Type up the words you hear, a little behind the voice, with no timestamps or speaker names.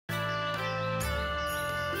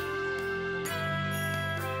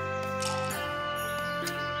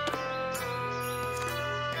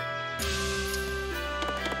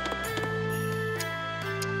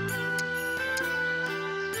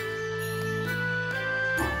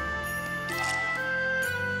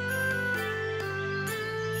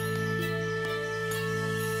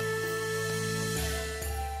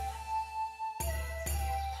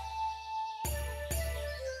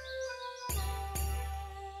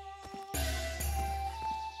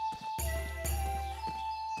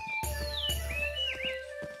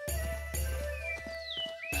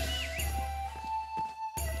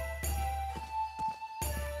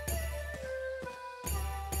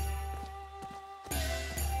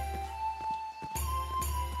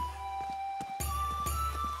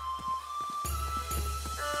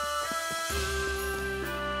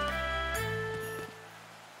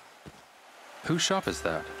Whose shop is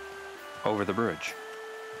that? Over the bridge.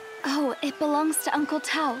 Oh, it belongs to Uncle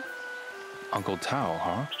Tao. Uncle Tao,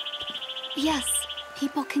 huh? Yes,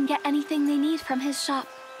 people can get anything they need from his shop.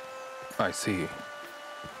 I see.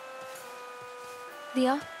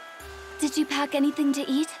 Leo, did you pack anything to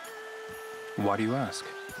eat? Why do you ask?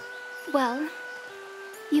 Well,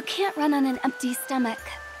 you can't run on an empty stomach.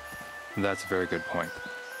 That's a very good point.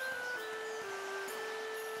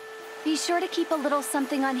 Be sure to keep a little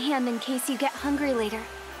something on hand in case you get hungry later.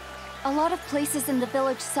 A lot of places in the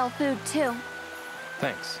village sell food, too.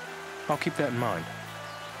 Thanks. I'll keep that in mind.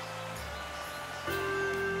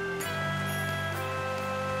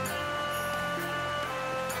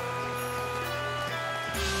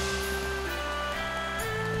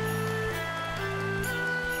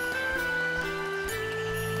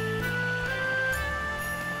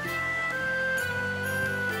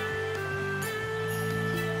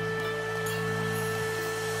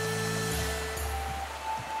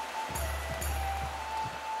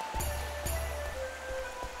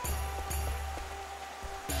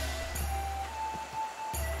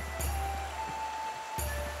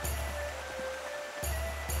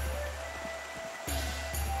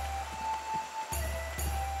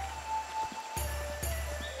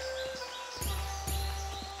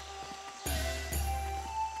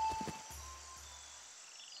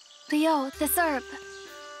 Leo, this herb.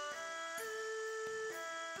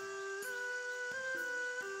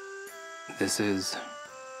 This is...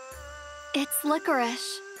 It's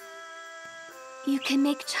licorice. You can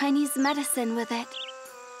make Chinese medicine with it.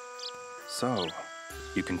 So,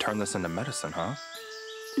 you can turn this into medicine, huh?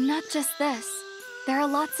 Not just this. There are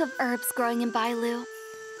lots of herbs growing in Bailu.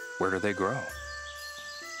 Where do they grow?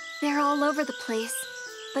 They're all over the place,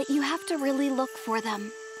 but you have to really look for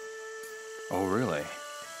them. Oh, really?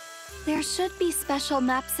 There should be special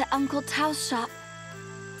maps at Uncle Tao's shop.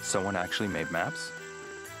 Someone actually made maps?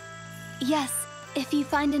 Yes, if you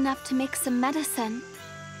find enough to make some medicine.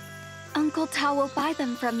 Uncle Tao will buy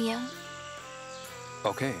them from you.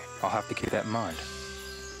 Okay, I'll have to keep that in mind.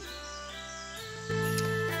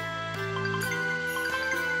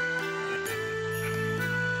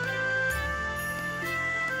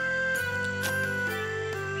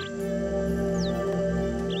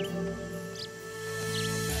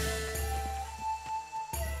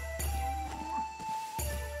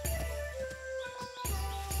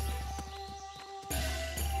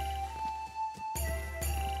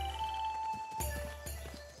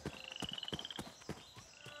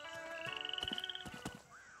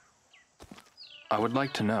 I would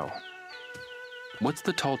like to know, what's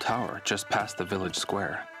the tall tower just past the village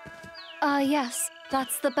square? Yes,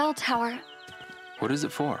 that's the bell tower. What is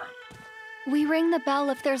it for? We ring the bell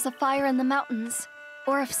if there's a fire in the mountains,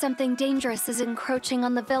 or if something dangerous is encroaching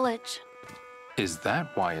on the village. Is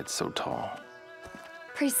that why it's so tall?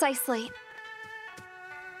 Precisely.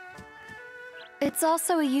 It's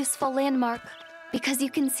also a useful landmark, because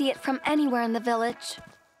you can see it from anywhere in the village.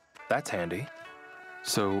 That's handy.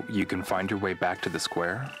 So you can find your way back to the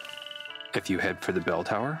square if you head for the bell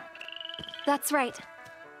tower? That's right.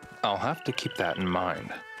 I'll have to keep that in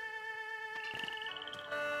mind.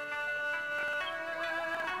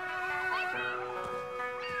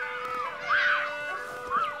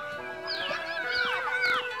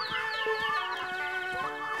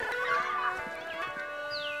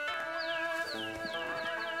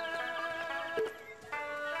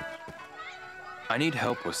 I need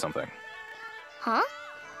help with something. Huh?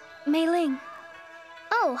 Mei Ling,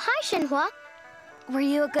 Oh, hi, Shenhua. were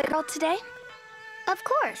you a good girl today? Of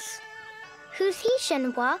course. Who's he,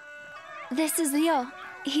 Shenhua? This is Leo.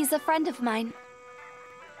 He's a friend of mine.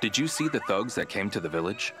 Did you see the thugs that came to the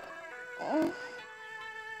village?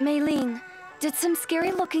 Mei Ling, did some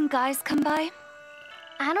scary-looking guys come by?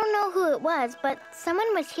 I don't know who it was, but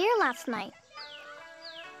someone was here last night.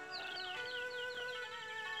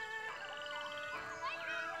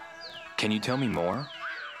 Can you tell me more?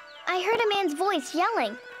 I heard a man's voice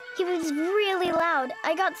yelling. He was really loud.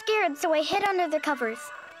 I got scared, so I hid under the covers.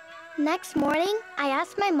 Next morning, I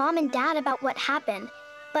asked my mom and dad about what happened,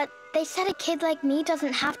 but they said a kid like me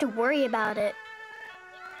doesn't have to worry about it.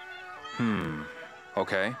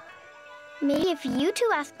 Okay. Maybe if you two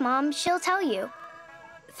ask Mom, she'll tell you.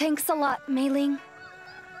 Thanks a lot, Mei Ling.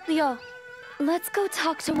 Leo, let's go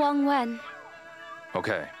talk to Wang Wen.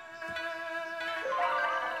 Okay.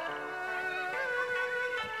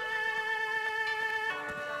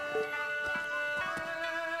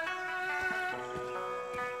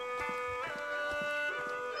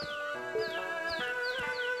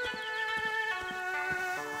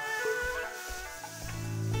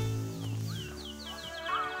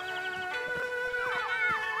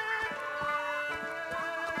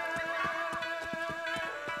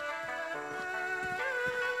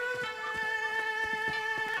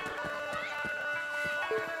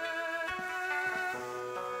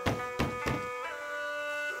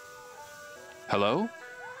 Hello?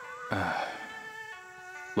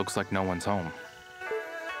 Looks like no one's home.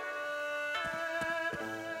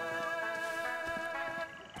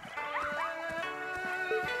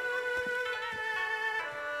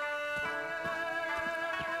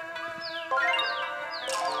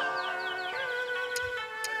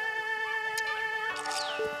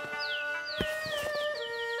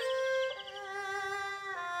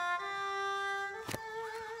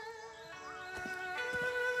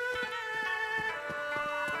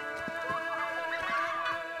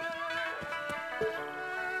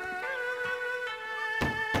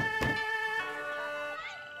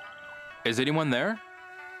 Is anyone there?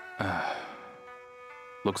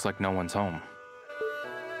 Looks like no one's home.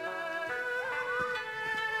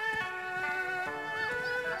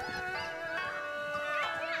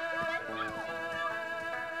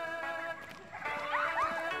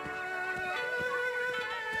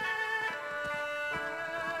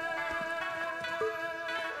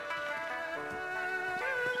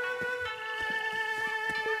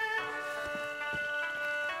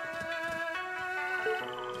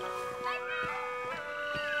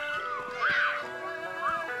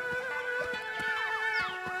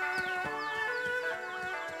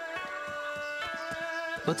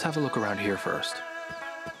 Let's have a look around here first.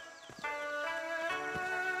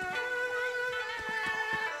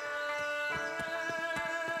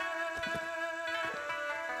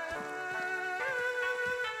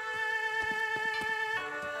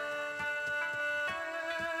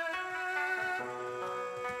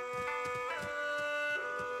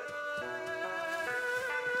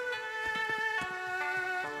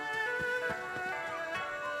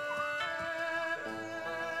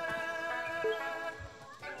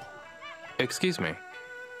 Excuse me.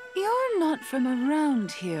 You're not from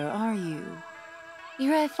around here, are you?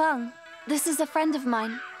 Yurei Feng, this is a friend of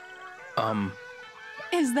mine.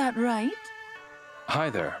 Is that right? Hi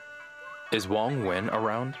there. Is Wong Wen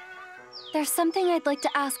around? There's something I'd like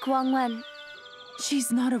to ask Wang Wen.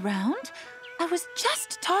 She's not around? I was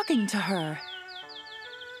just talking to her.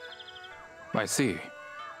 I see.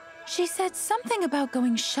 She said something about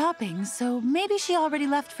going shopping, so maybe she already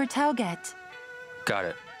left for Tauget. Got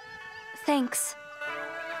it. Thanks.